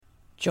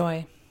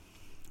Joy.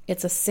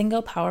 It's a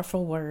single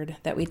powerful word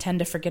that we tend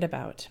to forget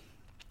about.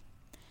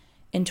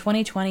 In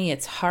 2020,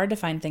 it's hard to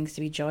find things to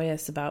be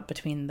joyous about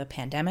between the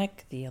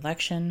pandemic, the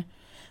election,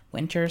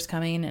 winter's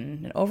coming,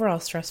 and an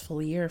overall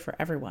stressful year for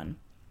everyone.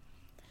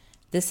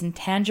 This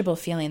intangible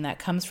feeling that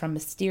comes from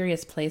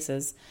mysterious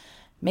places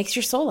makes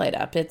your soul light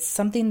up. It's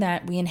something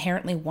that we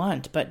inherently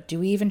want, but do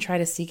we even try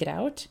to seek it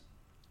out?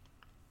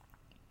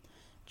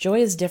 Joy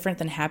is different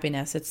than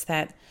happiness. It's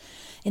that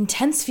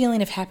intense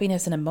feeling of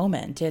happiness in a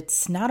moment.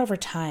 It's not over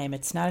time.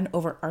 It's not an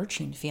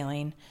overarching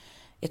feeling.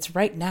 It's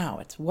right now.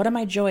 It's what am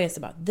I joyous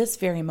about this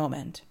very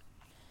moment?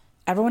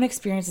 Everyone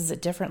experiences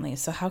it differently,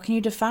 so how can you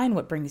define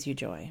what brings you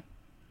joy?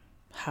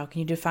 How can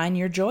you define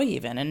your joy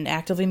even and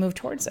actively move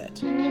towards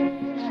it?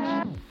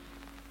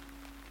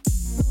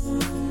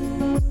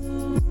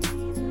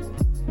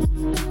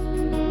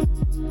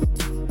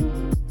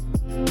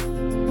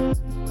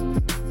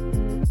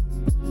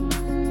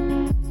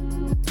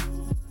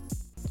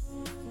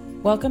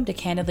 Welcome to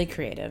Candidly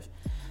Creative,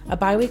 a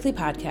bi-weekly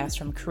podcast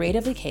from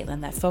Creatively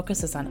Caitlin that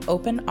focuses on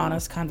open,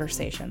 honest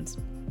conversations.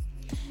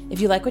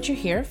 If you like what you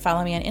hear,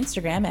 follow me on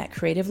Instagram at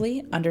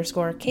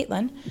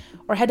creatively_Caitlin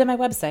or head to my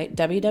website,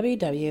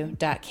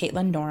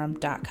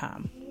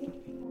 www.caitlinnorm.com.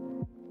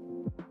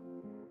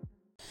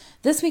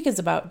 This week is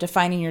about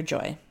defining your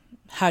joy.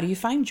 How do you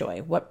find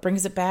joy? What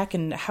brings it back?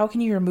 And how can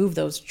you remove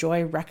those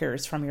joy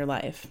wreckers from your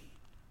life?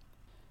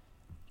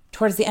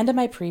 Towards the end of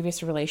my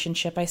previous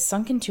relationship, I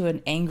sunk into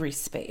an angry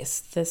space.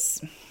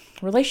 This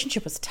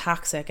relationship was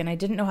toxic, and I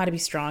didn't know how to be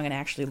strong and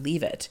actually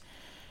leave it.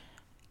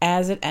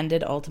 As it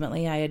ended,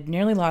 ultimately, I had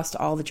nearly lost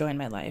all the joy in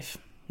my life.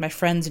 My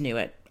friends knew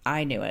it.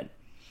 I knew it.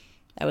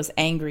 I was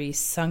angry,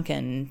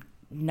 sunken,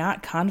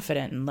 not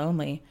confident, and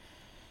lonely.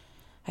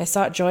 I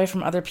sought joy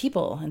from other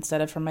people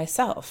instead of from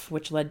myself,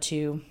 which led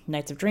to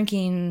nights of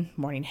drinking,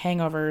 morning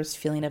hangovers,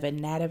 feeling of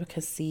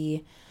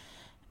inadequacy,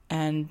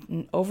 and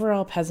an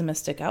overall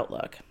pessimistic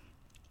outlook.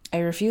 I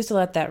refused to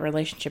let that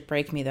relationship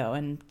break me, though,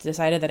 and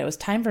decided that it was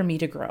time for me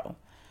to grow.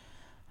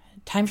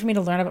 Time for me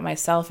to learn about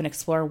myself and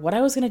explore what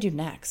I was going to do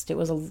next. It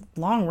was a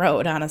long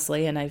road,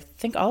 honestly, and I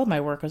think all of my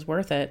work was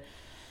worth it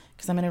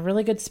because I'm in a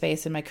really good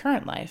space in my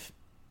current life,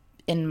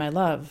 in my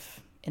love,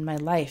 in my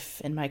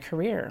life, in my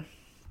career.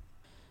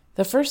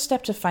 The first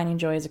step to finding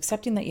joy is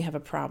accepting that you have a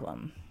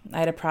problem. I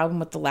had a problem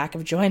with the lack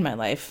of joy in my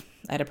life.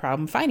 I had a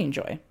problem finding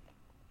joy.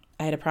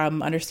 I had a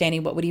problem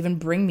understanding what would even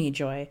bring me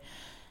joy.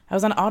 I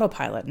was on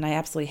autopilot and I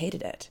absolutely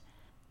hated it.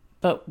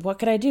 But what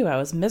could I do? I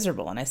was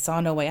miserable and I saw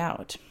no way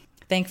out.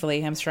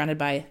 Thankfully, I'm surrounded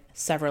by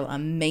several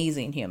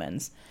amazing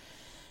humans.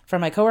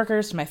 From my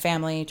coworkers to my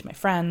family to my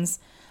friends,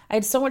 I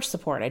had so much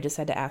support I just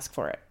had to ask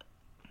for it.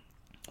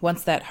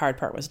 Once that hard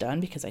part was done,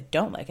 because I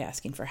don't like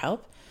asking for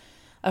help,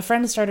 a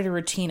friend started a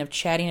routine of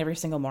chatting every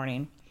single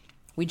morning.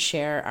 We'd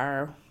share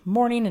our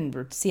morning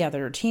and see how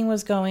the routine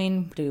was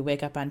going. Do we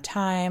wake up on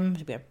time?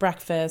 Did we have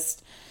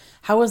breakfast?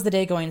 How was the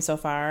day going so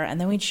far?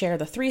 And then we'd share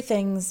the 3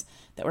 things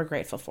that we're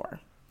grateful for.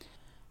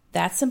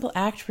 That simple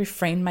act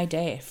reframed my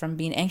day from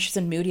being anxious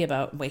and moody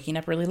about waking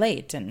up really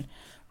late and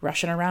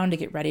rushing around to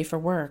get ready for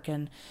work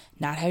and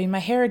not having my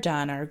hair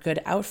done or a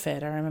good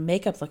outfit or my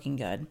makeup looking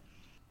good.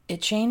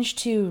 It changed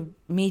to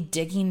me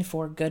digging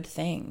for good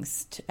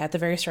things at the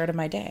very start of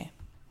my day.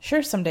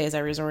 Sure, some days I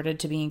resorted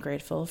to being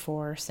grateful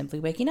for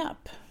simply waking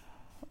up,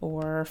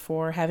 or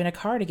for having a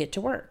car to get to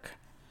work,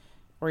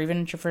 or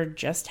even for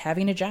just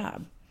having a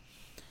job.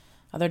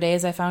 Other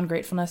days I found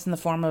gratefulness in the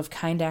form of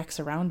kind acts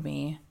around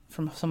me,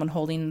 from someone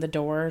holding the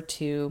door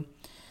to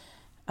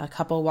a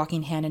couple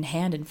walking hand in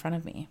hand in front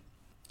of me,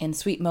 in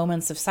sweet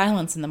moments of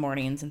silence in the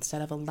mornings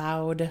instead of a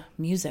loud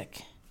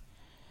music,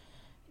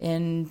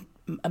 in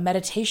a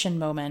meditation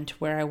moment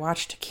where I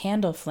watched a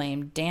candle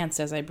flame dance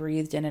as I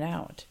breathed in and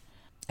out.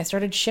 I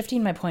started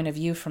shifting my point of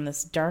view from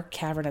this dark,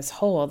 cavernous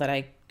hole that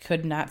I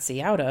could not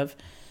see out of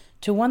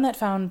to one that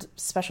found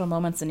special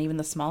moments in even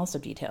the smallest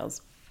of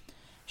details.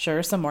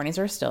 Sure, some mornings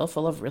are still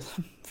full of real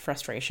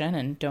frustration,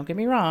 and don't get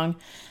me wrong,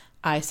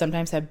 I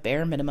sometimes have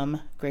bare minimum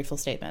grateful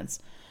statements.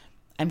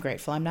 I'm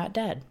grateful I'm not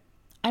dead.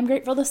 I'm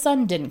grateful the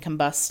sun didn't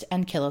combust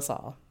and kill us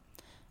all.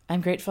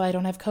 I'm grateful I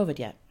don't have COVID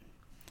yet.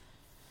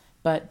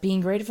 But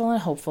being grateful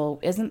and hopeful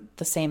isn't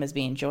the same as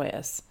being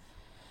joyous.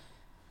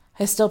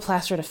 I still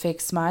plastered a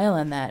fake smile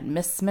and that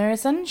Miss Mary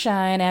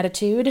Sunshine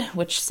attitude,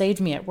 which saved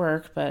me at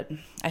work, but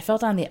I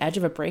felt on the edge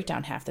of a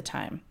breakdown half the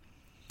time.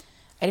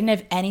 I didn't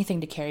have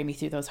anything to carry me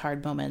through those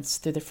hard moments,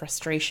 through the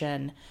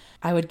frustration.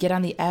 I would get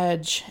on the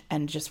edge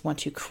and just want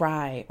to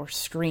cry or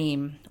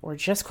scream or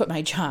just quit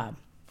my job.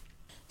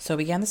 So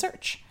began the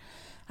search.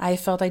 I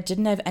felt I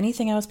didn't have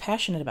anything I was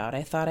passionate about.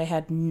 I thought I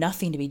had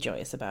nothing to be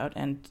joyous about,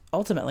 and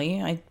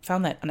ultimately I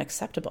found that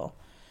unacceptable.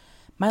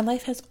 My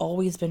life has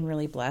always been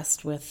really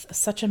blessed with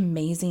such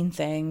amazing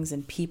things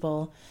and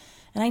people,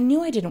 and I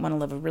knew I didn't want to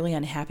live a really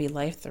unhappy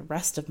life the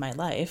rest of my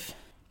life.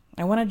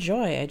 I wanted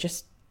joy. I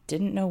just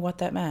didn't know what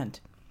that meant.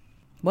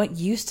 What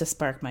used to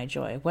spark my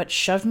joy? What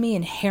shoved me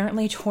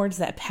inherently towards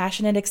that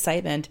passionate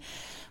excitement?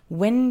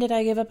 When did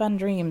I give up on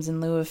dreams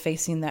in lieu of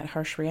facing that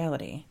harsh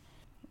reality?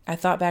 I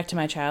thought back to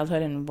my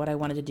childhood and what I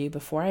wanted to do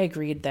before I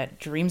agreed that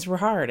dreams were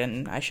hard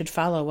and I should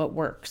follow what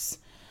works,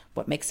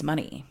 what makes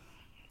money.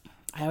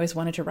 I always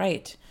wanted to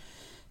write,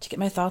 to get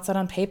my thoughts out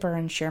on paper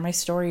and share my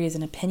stories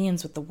and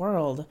opinions with the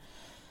world.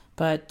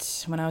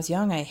 But when I was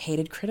young, I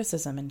hated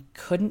criticism and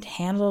couldn't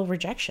handle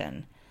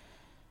rejection.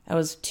 I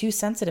was too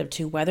sensitive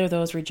to weather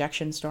those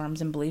rejection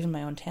storms and believe in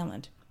my own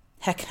talent.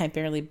 Heck, I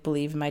barely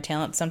believe in my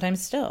talent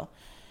sometimes still.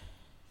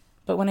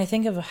 But when I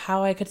think of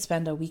how I could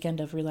spend a weekend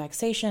of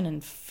relaxation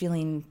and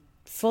feeling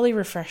fully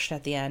refreshed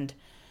at the end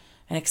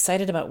and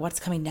excited about what's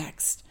coming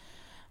next,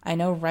 I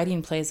know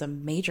writing plays a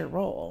major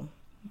role.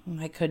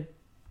 I could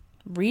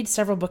read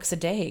several books a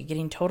day,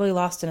 getting totally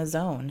lost in a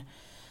zone.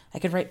 I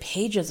could write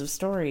pages of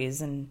stories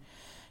and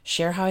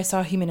share how I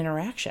saw human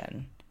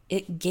interaction.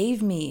 It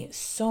gave me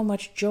so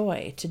much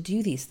joy to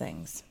do these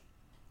things.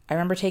 I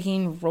remember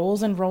taking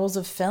rolls and rolls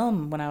of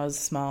film when I was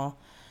small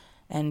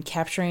and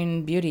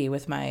capturing beauty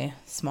with my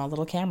small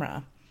little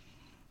camera.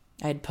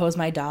 I'd pose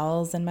my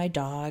dolls and my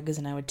dogs,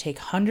 and I would take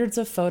hundreds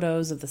of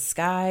photos of the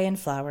sky and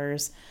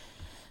flowers.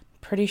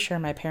 Pretty sure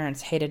my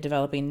parents hated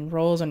developing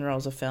rolls and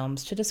rolls of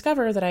films to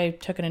discover that I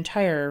took an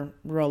entire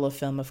roll of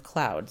film of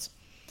clouds.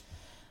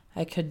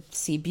 I could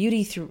see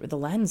beauty through the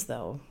lens,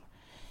 though.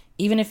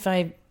 Even if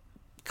I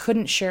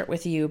couldn't share it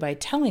with you by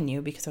telling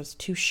you because I was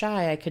too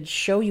shy, I could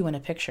show you in a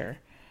picture.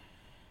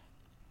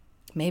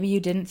 Maybe you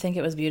didn't think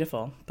it was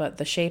beautiful, but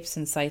the shapes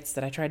and sights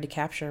that I tried to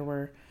capture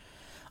were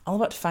all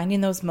about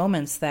finding those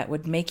moments that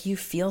would make you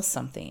feel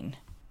something.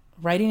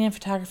 Writing and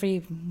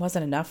photography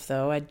wasn't enough,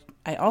 though.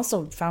 I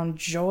also found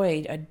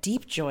joy, a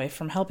deep joy,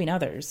 from helping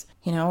others.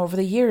 Over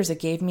the years, it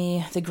gave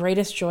me the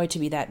greatest joy to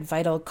be that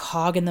vital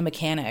cog in the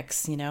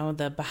mechanics,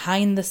 the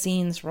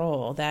behind-the-scenes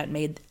role that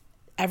made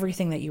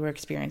everything that you were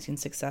experiencing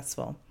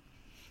successful.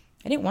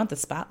 I didn't want the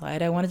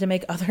spotlight. I wanted to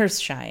make others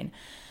shine.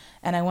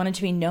 And I wanted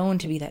to be known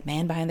to be that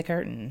man behind the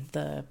curtain,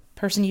 the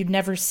person you'd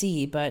never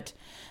see, but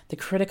the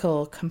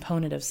critical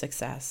component of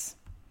success.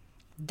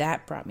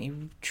 That brought me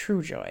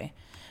true joy,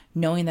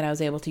 knowing that I was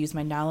able to use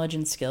my knowledge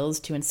and skills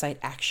to incite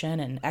action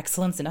and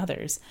excellence in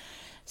others.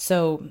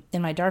 So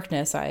in my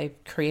darkness, I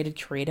created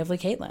Creatively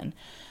Caitlin.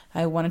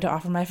 I wanted to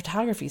offer my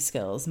photography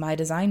skills, my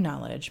design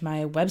knowledge,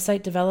 my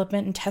website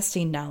development and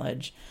testing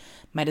knowledge,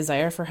 my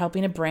desire for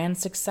helping a brand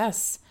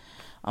success,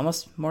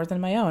 almost more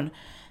than my own.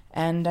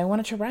 And I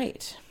wanted to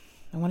write.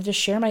 I wanted to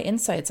share my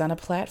insights on a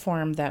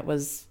platform that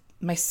was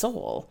my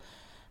soul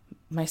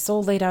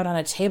laid out on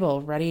a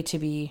table, ready to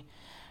be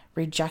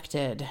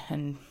rejected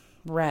and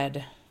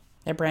read.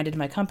 I branded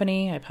my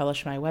company, I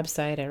published my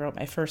website, I wrote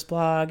my first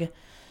blog, and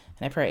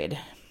I prayed.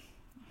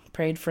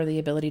 Prayed for the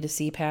ability to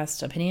see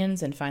past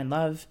opinions and find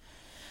love.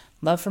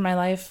 Love for my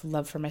life,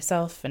 love for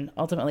myself, and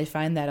ultimately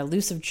find that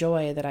elusive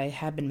joy that I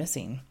had been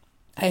missing.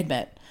 I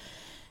admit,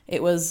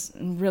 it was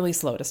really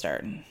slow to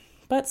start,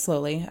 but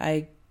slowly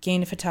I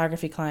gained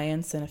photography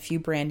clients and a few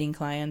branding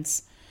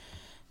clients,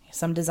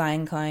 some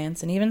design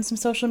clients, and even some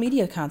social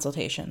media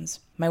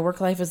consultations. My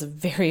work life is a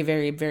very,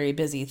 very, very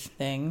busy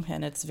thing,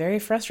 and it's very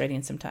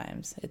frustrating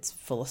sometimes. It's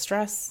full of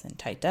stress and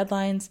tight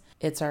deadlines.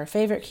 It's our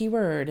favorite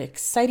keyword,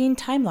 exciting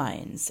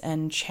timelines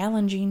and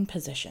challenging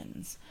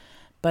positions.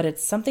 But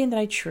it's something that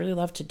I truly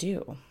love to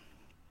do.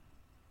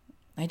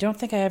 I don't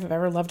think I have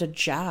ever loved a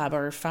job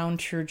or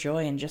found true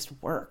joy in just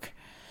work.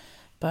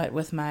 But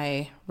with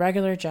my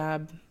regular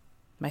job,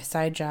 my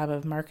side job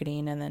of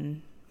marketing, and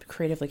then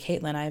Creatively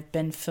Caitlin, I've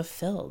been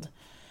fulfilled.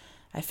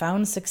 I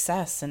found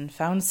success and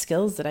found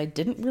skills that I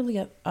didn't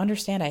really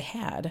understand I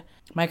had.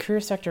 My career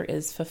sector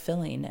is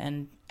fulfilling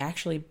and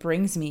actually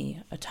brings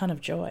me a ton of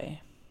joy.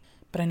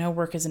 But I know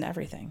work isn't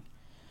everything.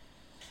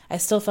 I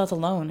still felt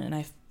alone,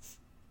 and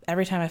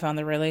every time I found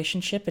the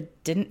relationship,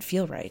 it didn't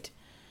feel right.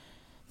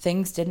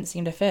 Things didn't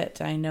seem to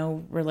fit. I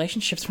know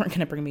relationships weren't going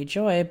to bring me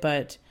joy,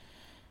 but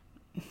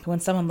when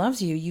someone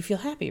loves you, you feel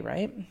happy,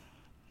 right?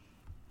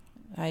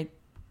 I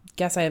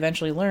guess I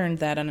eventually learned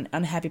that an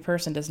unhappy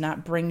person does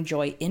not bring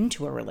joy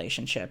into a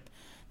relationship.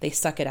 They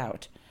suck it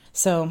out.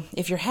 So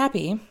if you're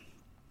happy,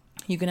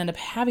 you can end up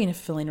having a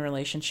fulfilling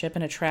relationship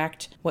and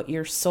attract what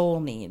your soul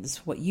needs,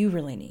 what you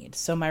really need.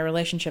 So my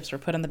relationships were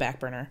put on the back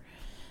burner,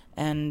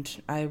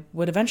 and I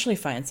would eventually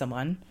find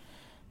someone,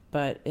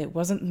 but it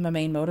wasn't my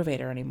main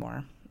motivator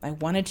anymore. I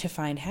wanted to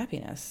find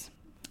happiness.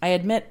 I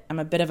admit I'm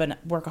a bit of a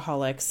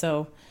workaholic,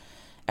 so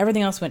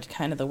everything else went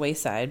kind of the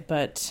wayside,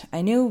 but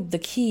I knew the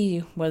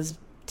key was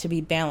to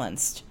be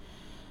balanced,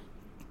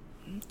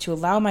 to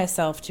allow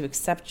myself to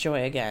accept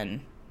joy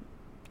again,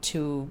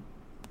 to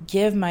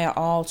give my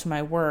all to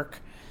my work,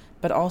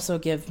 but also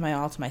give my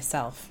all to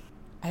myself.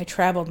 I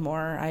traveled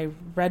more. I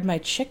read my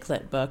chick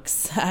lit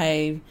books.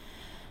 I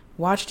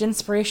watched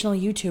inspirational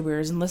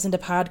YouTubers and listened to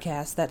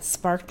podcasts that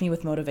sparked me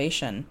with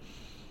motivation.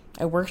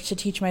 I worked to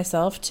teach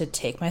myself to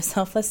take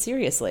myself less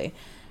seriously.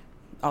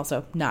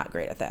 Also, not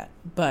great at that,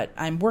 but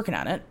I'm working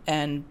on it.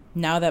 And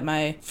now that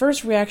my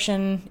first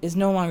reaction is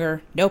no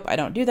longer, nope, I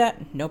don't do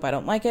that. Nope, I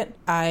don't like it.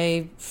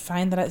 I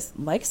find that I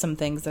like some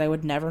things that I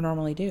would never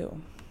normally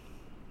do.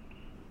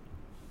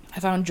 I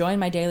found joy in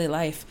my daily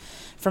life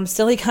From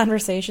silly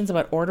conversations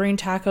about ordering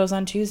tacos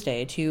on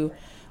Tuesday to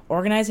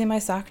organizing my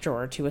sock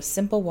drawer to a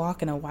simple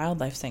walk in a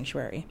wildlife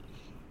sanctuary.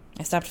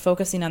 I stopped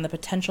focusing on the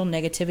potential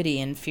negativity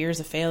and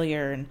fears of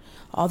failure and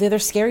all the other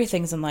scary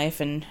things in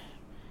life and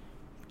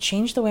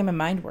changed the way my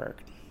mind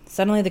worked.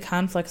 Suddenly the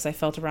conflicts I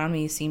felt around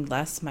me seemed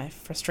less. My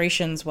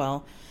frustrations,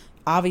 while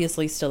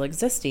obviously still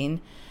existing,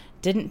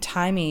 didn't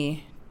tie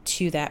me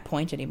to that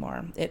point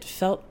anymore. It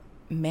felt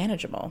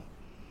manageable.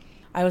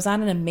 I was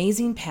on an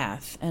amazing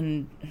path,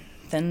 and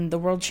then the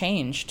world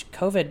changed.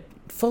 COVID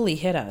fully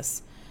hit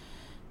us.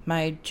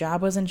 My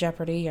job was in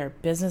jeopardy, our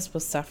business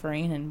was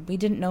suffering, and we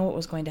didn't know what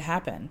was going to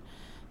happen.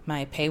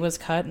 My pay was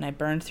cut, and I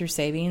burned through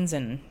savings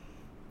and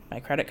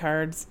my credit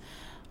cards.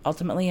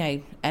 Ultimately,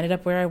 I ended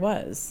up where I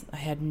was. I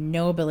had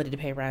no ability to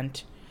pay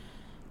rent.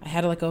 I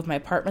had to let go of my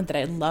apartment that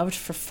I loved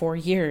for 4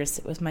 years.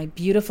 It was my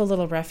beautiful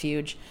little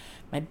refuge,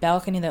 my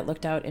balcony that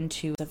looked out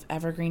into the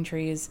evergreen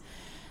trees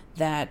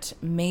that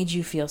made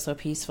you feel so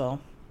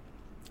peaceful,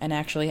 and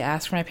actually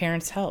ask for my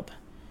parents' help.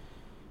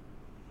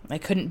 I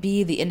couldn't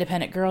be the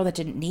independent girl that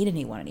didn't need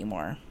anyone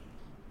anymore.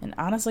 And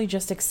honestly,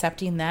 just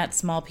accepting that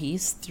small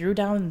piece threw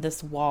down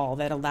this wall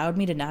that allowed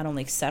me to not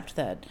only accept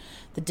that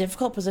the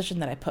difficult position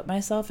that I put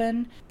myself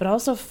in, but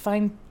also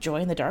find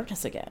joy in the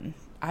darkness again.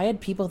 I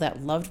had people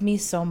that loved me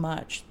so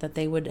much that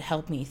they would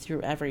help me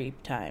through every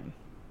time.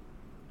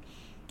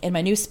 In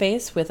my new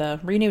space, with a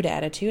renewed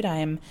attitude, I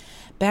am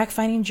back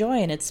finding joy,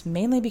 and it's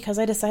mainly because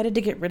I decided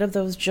to get rid of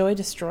those joy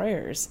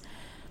destroyers.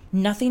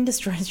 Nothing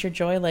destroys your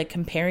joy like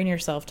comparing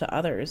yourself to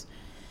others.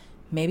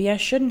 Maybe I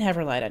shouldn't have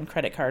relied on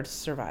credit cards to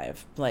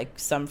survive, like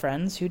some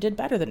friends who did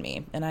better than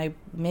me, and I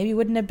maybe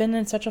wouldn't have been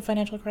in such a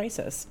financial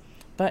crisis.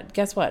 But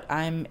guess what?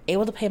 I'm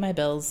able to pay my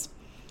bills.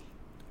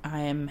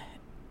 I'm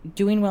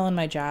doing well in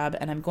my job,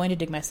 and I'm going to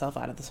dig myself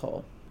out of this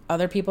hole.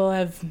 Other people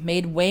have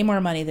made way more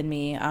money than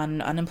me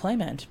on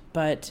unemployment,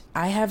 but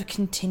I have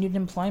continued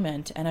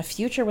employment and a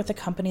future with a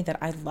company that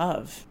I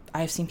love.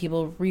 I've seen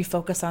people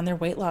refocus on their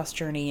weight loss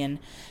journey and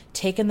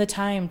taken the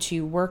time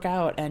to work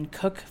out and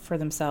cook for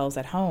themselves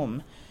at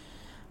home.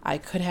 I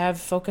could have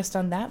focused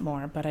on that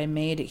more, but I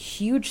made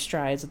huge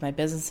strides with my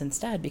business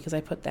instead because I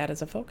put that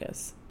as a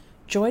focus.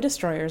 Joy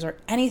destroyers are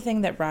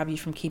anything that rob you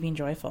from keeping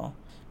joyful.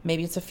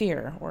 Maybe it's a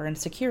fear or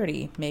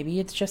insecurity. Maybe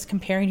it's just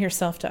comparing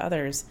yourself to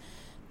others.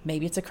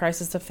 Maybe it's a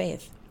crisis of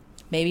faith.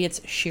 Maybe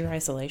it's sheer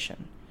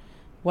isolation.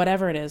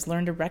 Whatever it is,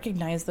 learn to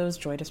recognize those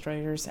joy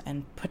destroyers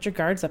and put your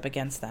guards up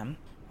against them.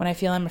 When I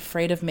feel I'm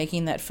afraid of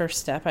making that first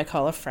step, I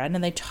call a friend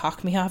and they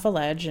talk me off a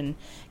ledge and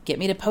get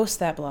me to post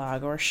that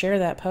blog or share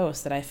that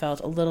post that I felt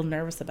a little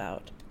nervous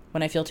about.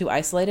 When I feel too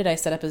isolated, I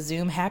set up a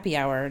Zoom happy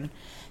hour and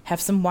have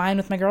some wine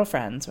with my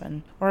girlfriends,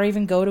 or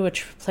even go to a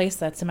place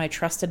that's in my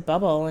trusted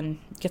bubble and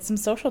get some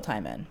social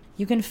time in.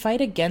 You can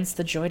fight against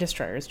the joy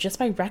destroyers just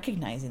by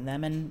recognizing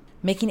them and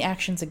making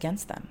actions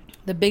against them.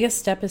 The biggest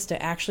step is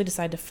to actually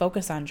decide to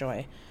focus on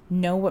joy,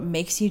 know what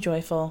makes you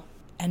joyful,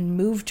 and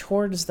move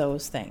towards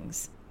those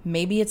things.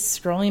 Maybe it's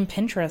scrolling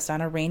Pinterest on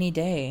a rainy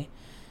day.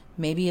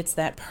 Maybe it's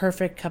that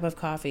perfect cup of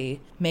coffee.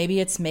 Maybe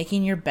it's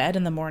making your bed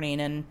in the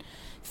morning and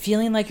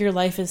feeling like your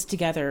life is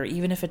together,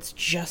 even if it's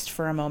just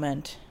for a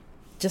moment.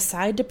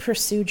 Decide to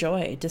pursue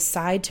joy.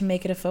 Decide to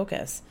make it a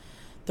focus.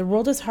 The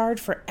world is hard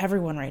for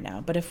everyone right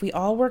now, but if we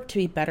all work to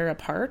be better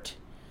apart,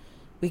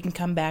 we can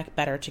come back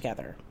better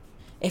together.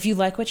 If you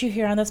like what you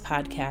hear on this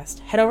podcast,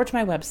 head over to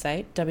my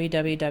website,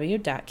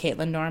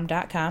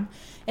 www.caitlinnorm.com,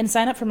 and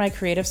sign up for my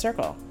Creative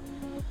Circle.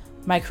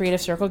 My Creative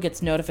Circle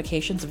gets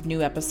notifications of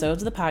new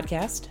episodes of the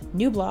podcast,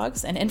 new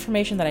blogs, and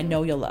information that I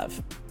know you'll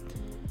love.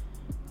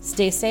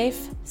 Stay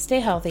safe, stay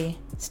healthy,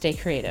 stay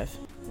creative.